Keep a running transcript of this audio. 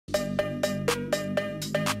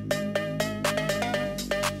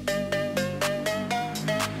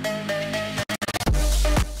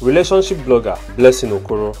Relationship blogger Blessing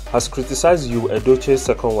Okoro has criticized Yu Edochie's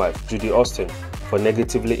second wife, Judy Austin, for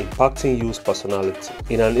negatively impacting Yu's personality.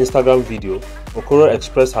 In an Instagram video, Okoro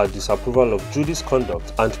expressed her disapproval of Judy's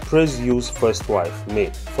conduct and praised Yu's first wife, May,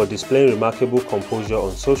 for displaying remarkable composure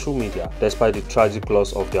on social media despite the tragic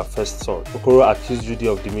loss of their first son. Okoro accused Judy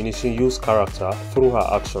of diminishing Yu's character through her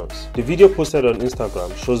actions. The video posted on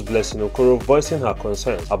Instagram shows Blessing Okoro voicing her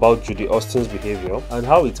concerns about Judy Austin's behavior and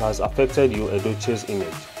how it has affected Yu Edochie's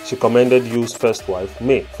image. She commended Yu's first wife,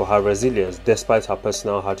 May, for her resilience despite her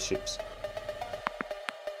personal hardships.